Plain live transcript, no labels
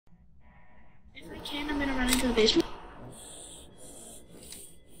can, I'm gonna run into the basement.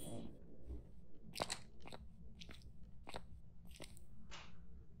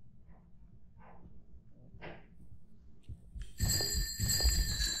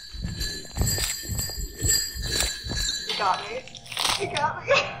 You got me. You got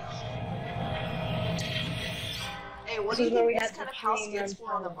me. Hey, what do you think this kind of house gets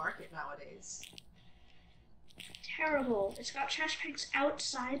for on the market nowadays? Terrible. It's got trash bags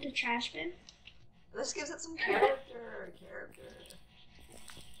outside the trash bin. This gives it some character.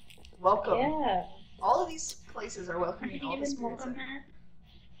 Welcome. Yeah. All of these places are I welcoming can all the even spirits welcome in.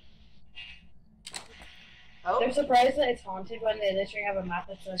 that. Oh. They're surprised that it's haunted when they literally have a map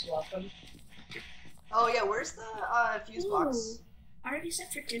that says welcome. Oh yeah, where's the fuse box? Already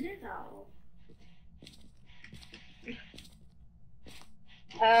set for dinner though.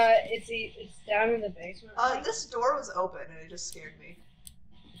 It's down in the basement. This door was open and it just scared me.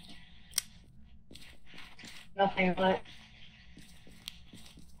 Nothing on it.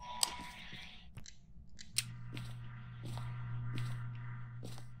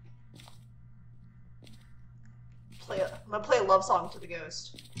 I'm gonna play a love song to the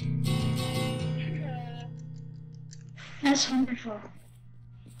ghost. That's wonderful.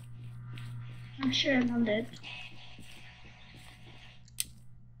 I'm sure I loved it.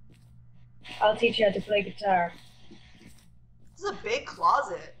 I'll teach you how to play guitar. This is a big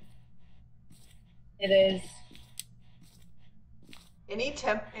closet. It is.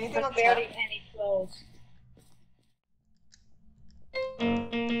 Anything But on barely temp? any clothes.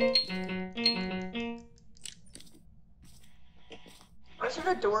 I just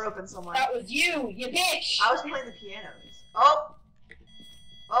heard a door open somewhere. That was you bitch! I was playing the piano. Oh!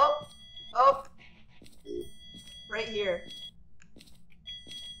 Oh! Oh! Right here.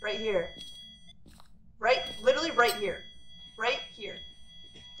 Right here. Literally right here. Right here.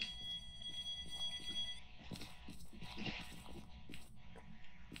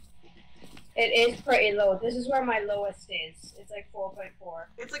 It is pretty low. This is where my lowest is. It's like 4.4.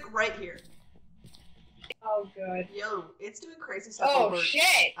 It's like right here. Oh, good. Yo, it's doing crazy stuff Oh, over shit!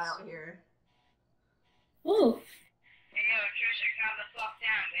 out here. Ooh. Hey, yo, Trisha, calm the fuck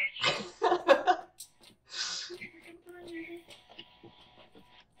down,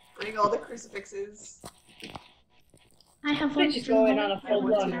 bitch. Bring all the crucifixes. I have one. Bitch is going on a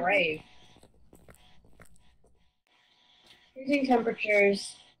full-blown rave. Freezing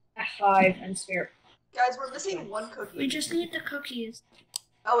temperatures at 5 and spirit. Guys, we're missing one cookie. We just need the cookies.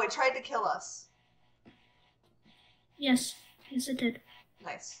 Oh, it tried to kill us. Yes. Yes, it did.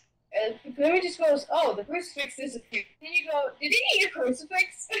 Nice. Gloomy just goes, oh, the crucifix disappeared. Then you go, did he eat your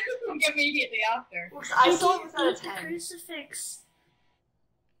crucifix? Immediately after. Well, I saw it was didn't at a eat the 10. crucifix.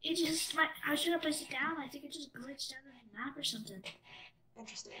 It just, I should have placed it down. I think it just glitched out of the map or something.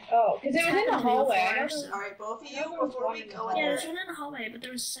 Interesting. Oh, because it was in the hallway. I know Before, there- Alright, both of you, I know there was before one we in go the in Yeah, there, there's one in the hallway, but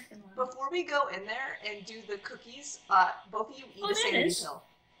there was a second one. before we go in there and do the cookies, both of you eat Oh, a there it sanity is. pill.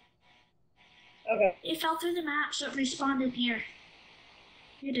 Okay. It fell through the map, so it respawned in here.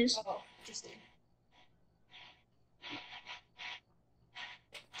 Here it is. Oh. Interesting.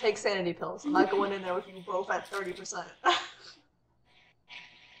 Take sanity pills. I'm not going in there with you both at 30%.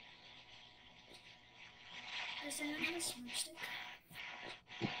 Is anyone a smoke stick?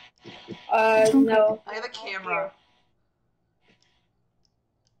 No. I have a camera.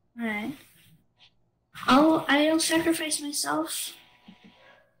 Alright. I'll sacrifice myself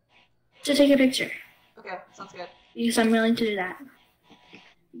to take a picture. Okay, sounds good. Because I'm willing to do that.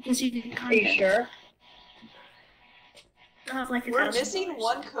 Because you didn't Are you sure? I'll have like We're $1,000. missing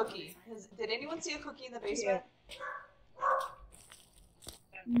one cookie. Did anyone see a cookie in the basement?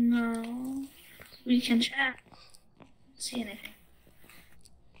 No. We can check. Don't see anything.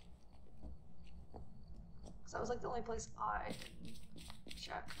 Because that was like the only place I can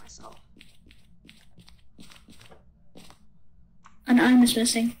check myself. An arm is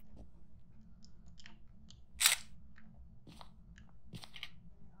missing.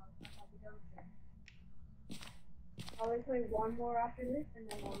 I'll play one more after this, and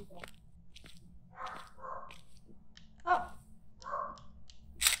then one more. Oh.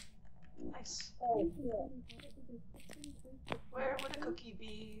 Nice. Oh, Where would a cookie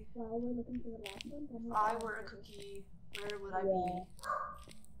be? while we're looking for the last one, If I were a cookie, where would I be?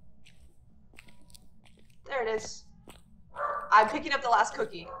 There it is. I'm picking up the last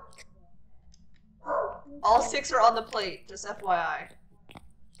cookie. All 6 are on the plate, just FYI.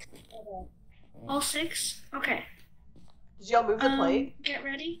 Okay. All 6? Okay. Did y'all move the plate? Get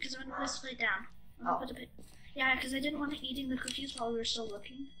ready, because I'm going to place the plate down. I'm gonna Oh. put the plate. Yeah, because I didn't want to eating the cookies while we were still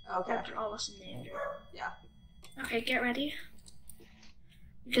looking. Okay. After all us in danger. Yeah. Okay, get ready.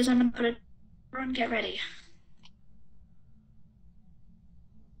 Because I'm going to put it Everyone get ready.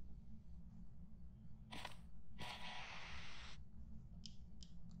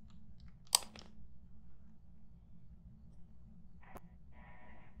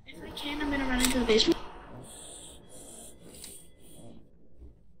 If I can, I'm gonna run into the basement.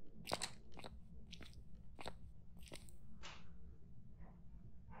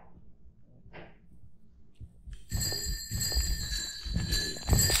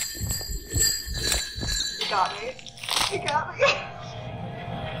 You got me. You got me.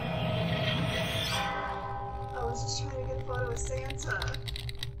 I was just trying to get a photo of Santa.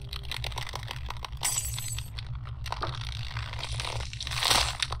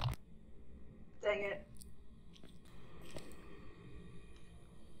 Dang it.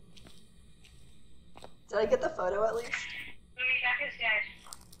 Did I get the photo at least? Becca's dead.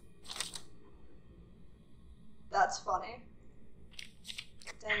 That's funny.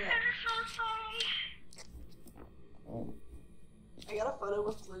 Dang it. I got a photo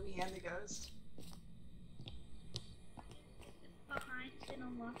with Gloomy and the ghost. Behind in a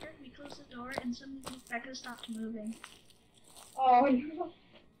locker, we closed the door and suddenly Becca stopped moving. Oh no.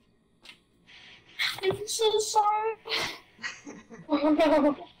 I'm so sorry. Oh no. I got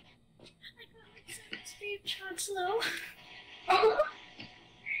like 7 screenshots though.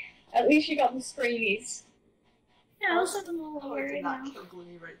 At least you got the screenies. Yeah, I'll send them all Oh, over I did right not now. kill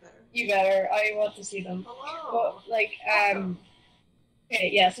Gloomy right there. You better. I want to see them. Hello. But like, okay,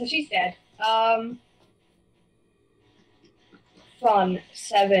 yeah. So she's dead. Fun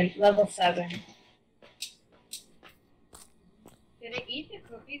 7, level 7. Did I eat the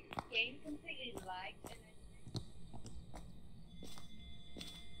cookies? Game completely lagged and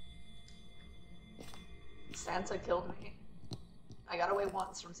Santa killed me. I got away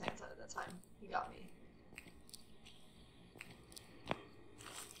once from Santa at that time. He got me.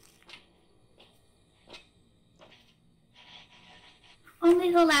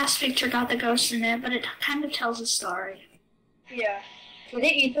 Only the last picture got the ghost in it, but it kind of tells a story. yeah. Did they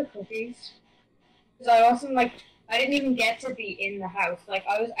eat the cookies? Because I wasn't like, I didn't even get to be in the house. Like,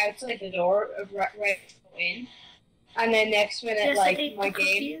 I was outside the door, ready to go in. And then next minute, Yes, like, they ate my the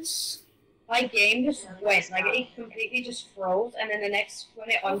game cookies. just went. Like, it completely just froze. And then the next, when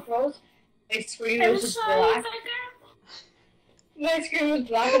it unfroze, my screen I'm was just sorry, black. Becca. My screen was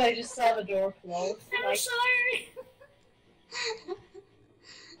black and I just saw the door close. I'm Like, sorry.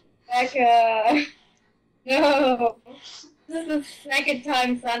 Becca, no. This is the second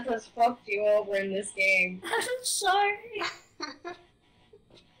time Santa's fucked you over in this game. I'm sorry.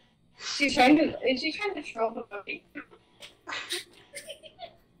 Is she trying to troll the movie?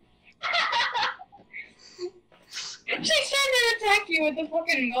 She's trying to attack you with the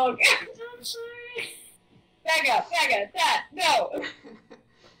fucking mug. I'm sorry. Becca, that, no.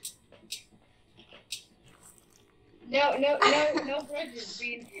 No grudges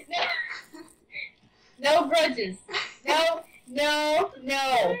being, no grudges. No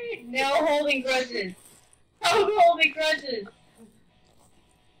holding grudges. No holding grudges.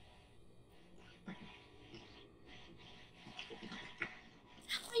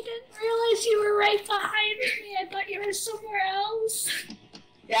 I didn't realize you were right behind me. I thought you were somewhere else.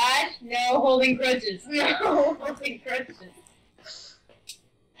 Dad, no holding grudges. No holding grudges.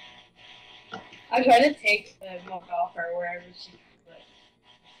 I'm trying to take the mug off her wherever she put it.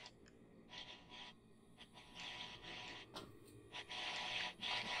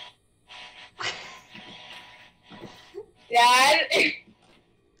 Dad,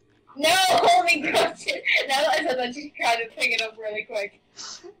 no holding grudges. Now that I said that, she's trying to pick it up really quick.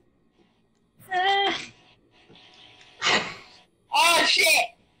 Oh shit!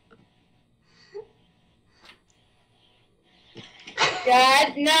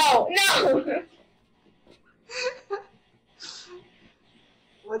 Dad, no.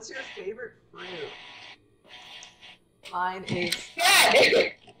 What's your favorite fruit? Mine is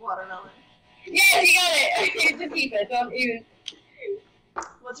Dad! watermelon. Yes, you got it! You get to keep it, don't even.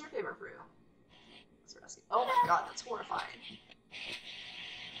 What's your favorite fruit? Thanks for asking. Oh my god, that's horrifying.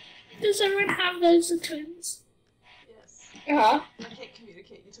 Does everyone have those as twins? Yes. Uh-huh. I can't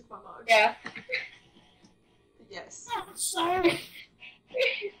communicate. You took my mug. Yeah. Yes. I'm sorry.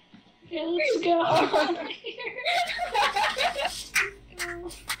 Okay, let's go.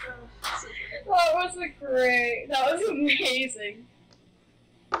 That was great. That was amazing.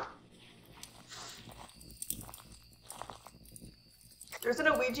 There's an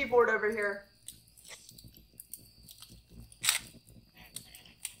Ouija board over here.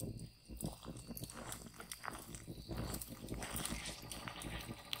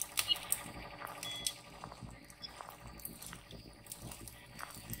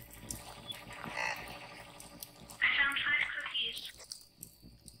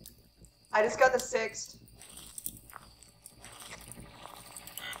 I just got the 6th.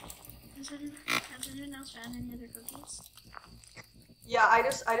 Has anyone else found any other cookies? Yeah, I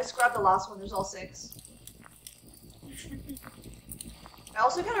just grabbed the last one. There's all 6. I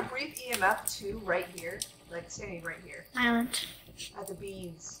also got a brief EMF too, right here, like standing right here. Silent. At the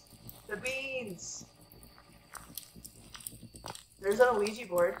beans. The beans. There's an Ouija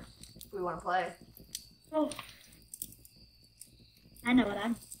board if we want to play. Oh. I know what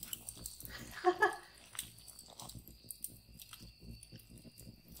I'm.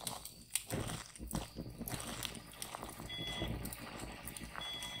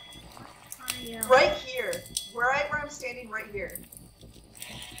 Right here, where I'm standing right here,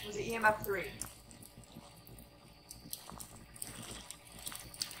 was the EMF 3.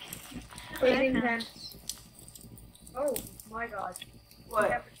 Breathing vents. Oh my god.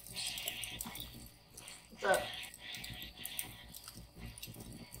 What? What's up?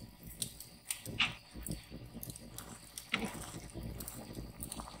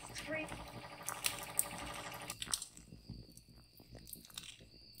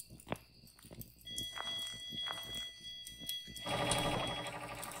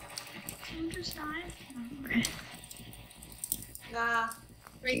 Someone just died? Oh, okay. Nah.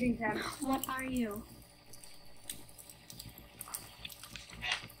 Breathing temps. What are you?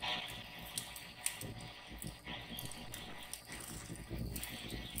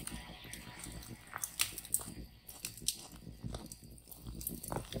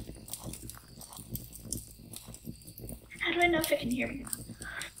 How do I know if it can hear me?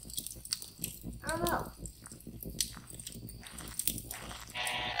 I don't know.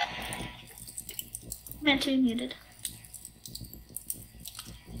 Mentally muted.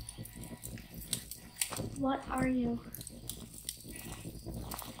 What are you?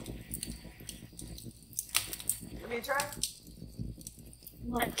 Let me try.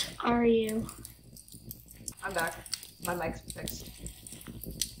 What are you? I'm back. My mic's fixed.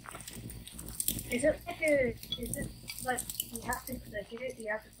 Is it like a? Is it like you have to click it? Do you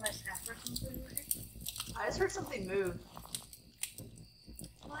have to press F or something like it? I just heard something move.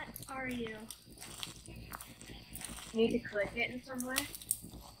 What are you? You need to click it in some way.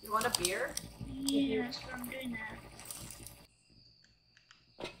 You want a beer? Yeah, that's what I'm doing now.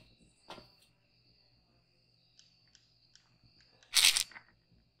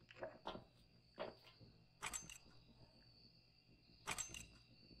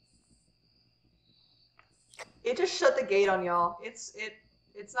 It just shut the gate on y'all. It's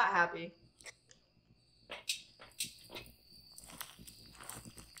not happy.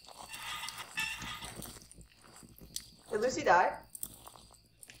 Did Lucy die?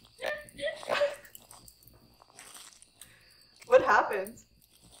 What happened?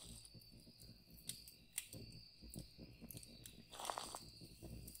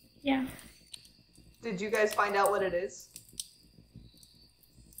 Yeah. Did you guys find out what it is?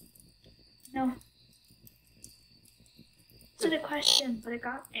 No. It's a question, but it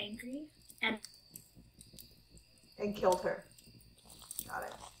got angry and Killed her. Got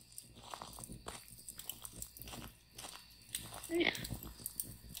it.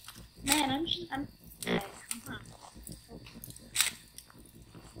 man, I'm come on.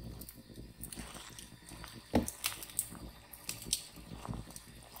 I'm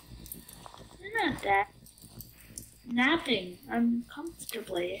not that napping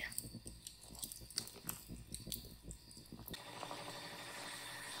uncomfortably.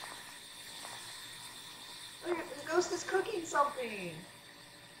 Look, the ghost is cooking something.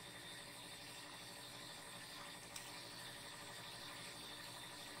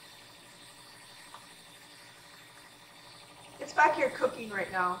 It's back here cooking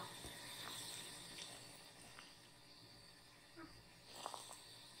right now.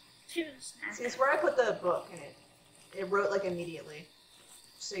 She was a snack. See, it's where I put the book in it. It wrote like immediately.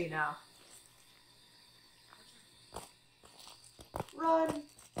 Just so you know. Run,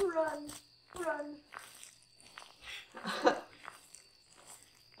 run, run.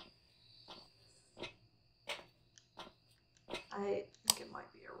 I think it might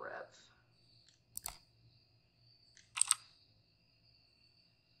be a rev.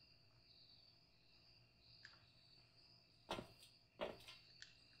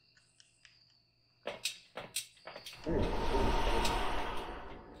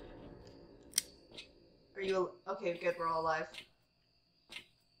 Are you okay? Good, we're all alive.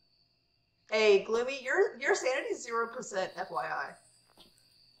 Hey, Gloomy, your sanity's 0%, FYI.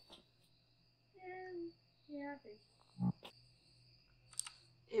 Yeah, I think.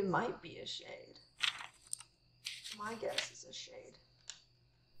 It might be a shade. My guess is a shade.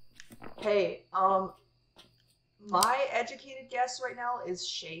 Hey, My educated guess right now is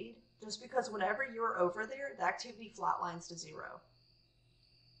shade, just because whenever you're over there, the activity flatlines to 0.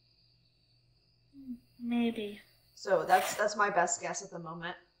 Maybe. So that's my best guess at the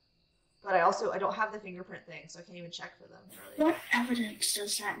moment. But I don't have the fingerprint thing, so I can't even check for them, really. What evidence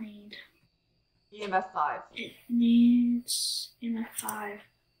does that need? EMF 5. It needs EMF 5.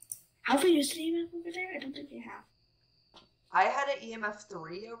 Have we used an EMF over there? I don't think we have. I had an EMF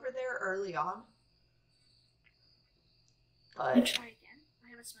 3 over there early on. But... Let me try again. I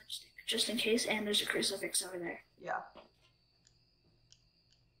have a smudge stick, just in case, and there's a crucifix over there. Yeah.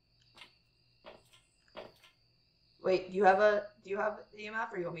 Wait, do you have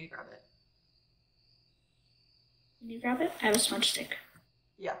EMF, or you want me to grab it? Can you grab it? I have a smudge stick.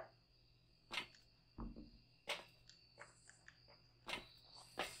 Yeah.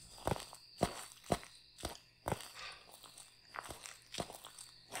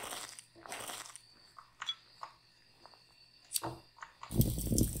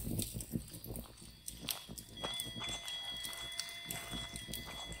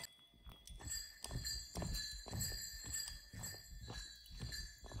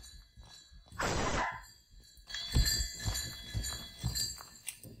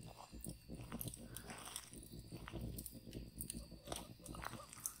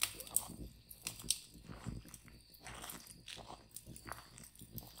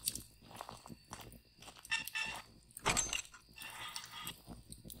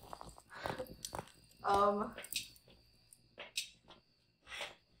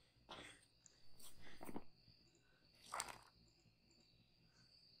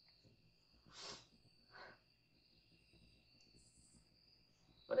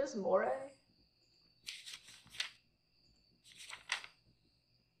 What is More?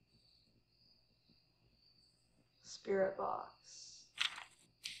 Spirit box.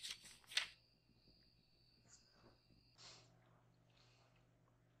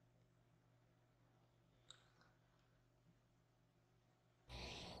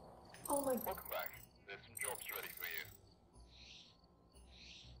 Oh my god. Welcome back. There's some jobs ready for you.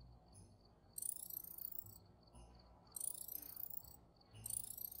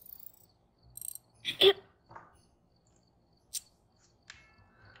 It...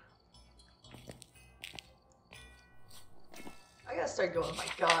 I gotta start going with my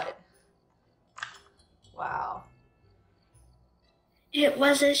gut. Wow. It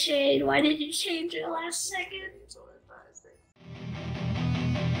was a shade. Why did you change it last second?